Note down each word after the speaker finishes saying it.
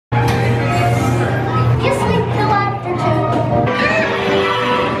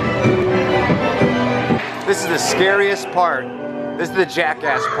the scariest part. This is the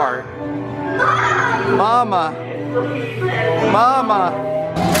jackass part. Mama. Mama.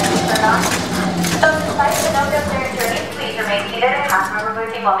 Please remain seated and cast member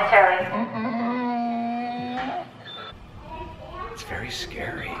booting momentarily. It's very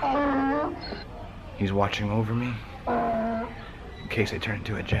scary. He's watching over me in case I turn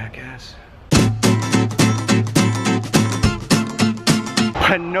into a jackass.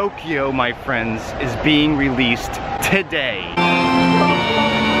 Pinocchio, my friends, is being released today.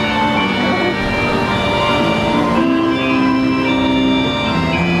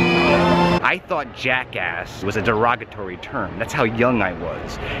 I thought jackass was a derogatory term. That's how young I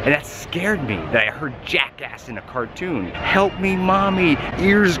was. And that scared me that I heard jackass in a cartoon. Help me, mommy.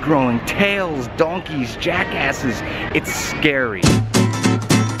 Ears growing, tails, donkeys, jackasses. It's scary.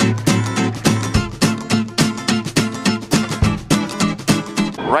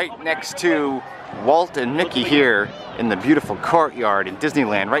 Right next to Walt and Mickey here in the beautiful courtyard in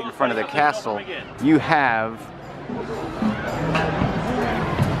Disneyland, right in front of the castle, you have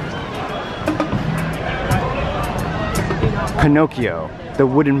Pinocchio, the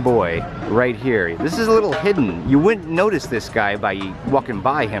wooden boy, right here. This is a little hidden. You wouldn't notice this guy by walking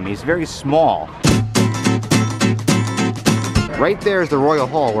by him. He's very small. Right there is the Royal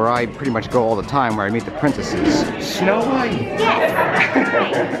Hall where I pretty much go all the time, where I meet the princesses. Snow White!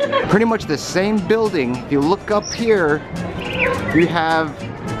 Yes. Pretty much the same building. If you look up here, you have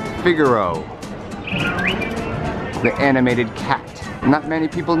Figaro, the animated cat. Not many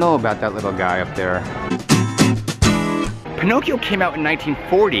people know about that little guy up there. Pinocchio came out in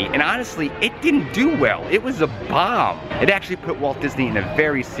 1940, and honestly, it didn't do well. It was a bomb. It actually put Walt Disney in a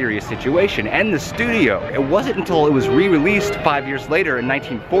very serious situation, and the studio. It wasn't until it was re-released 5 years later in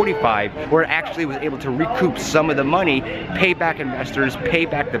 1945 where it actually was able to recoup some of the money, pay back investors, pay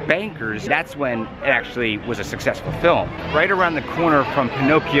back the bankers. That's when it actually was a successful film. Right around the corner from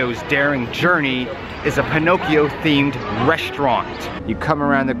Pinocchio's daring journey is a Pinocchio-themed restaurant. You come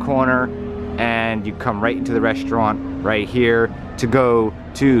around the corner, and you come right into the restaurant right here to go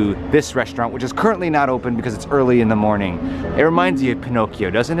to this restaurant, which is currently not open because it's early in the morning. It reminds you of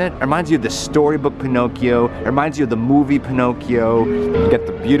Pinocchio, doesn't it? It reminds you of the storybook Pinocchio. It reminds you of the movie Pinocchio. You get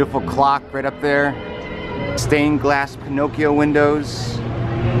the beautiful clock right up there. Stained glass Pinocchio windows.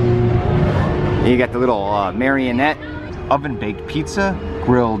 You got the little marionette, oven-baked pizza,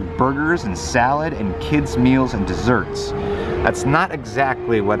 grilled burgers and salad, and kids' meals and desserts. That's not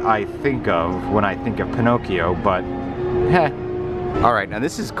exactly what I think of when I think of Pinocchio, but heh. Alright, now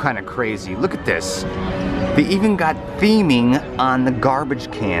this is kind of crazy. Look at this. They even got theming on the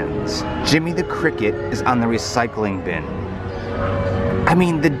garbage cans. Jiminy the Cricket is on the recycling bin. I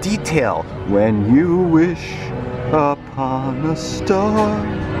mean, the detail. When you wish upon a star.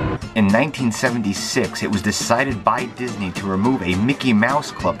 In 1976, it was decided by Disney to remove a Mickey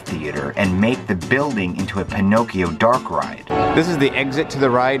Mouse Club theater and make the building into a Pinocchio dark ride. This is the exit to the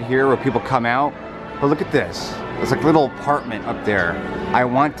ride here where people come out. But look at this. It's like a little apartment up there. I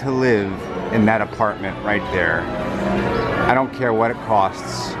want to live in that apartment right there. I don't care what it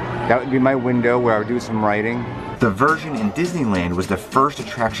costs. That would be my window where I would do some writing. The version in Disneyland was the first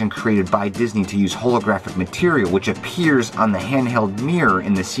attraction created by Disney to use holographic material, which appears on the handheld mirror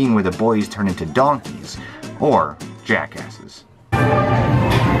in the scene where the boys turn into donkeys, or jackasses.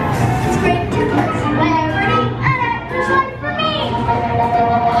 It's great to play. Ready? And there's one for me.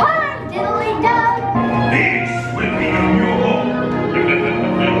 Hard diddly dum. This will be in your home.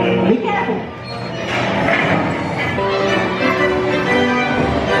 Be careful.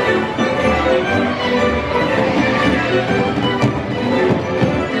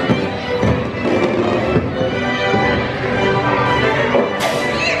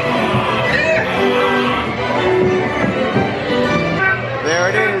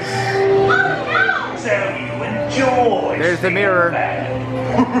 There's the mirror.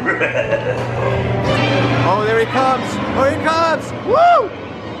 Oh, there he comes. Oh, he comes. Woo!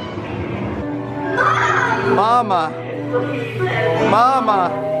 Mama. Mama.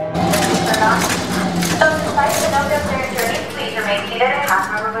 Please remain seated and cast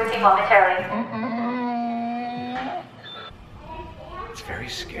member booting momentarily. It's very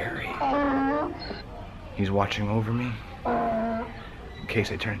scary. He's watching over me in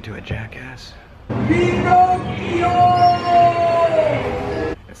case I turn into a jackass. Pinocchio!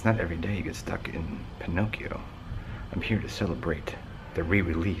 It's not every day you get stuck in Pinocchio. I'm here to celebrate the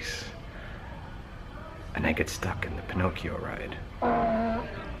re-release. And I get stuck in the Pinocchio ride.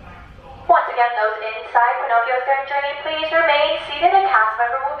 Once again, those inside Pinocchio's daring journey, please remain seated and cast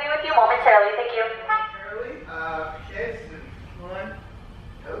member will be with you momentarily. Thank you.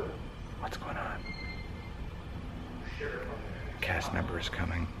 What's going on?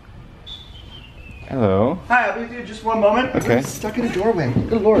 Hello. Hi, I'll be with you just one moment. Okay. I'm stuck in a doorway.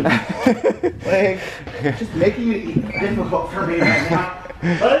 Good lord. Like, just making it difficult for me right now.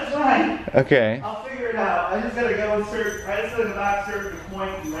 But it's fine. Okay. I'll figure it out. I just gotta go and serve. I just gotta go back, serve the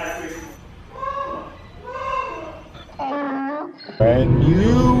point, and that's it. When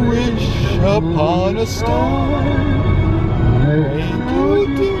you wish upon a star, make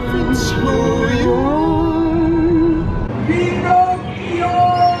you do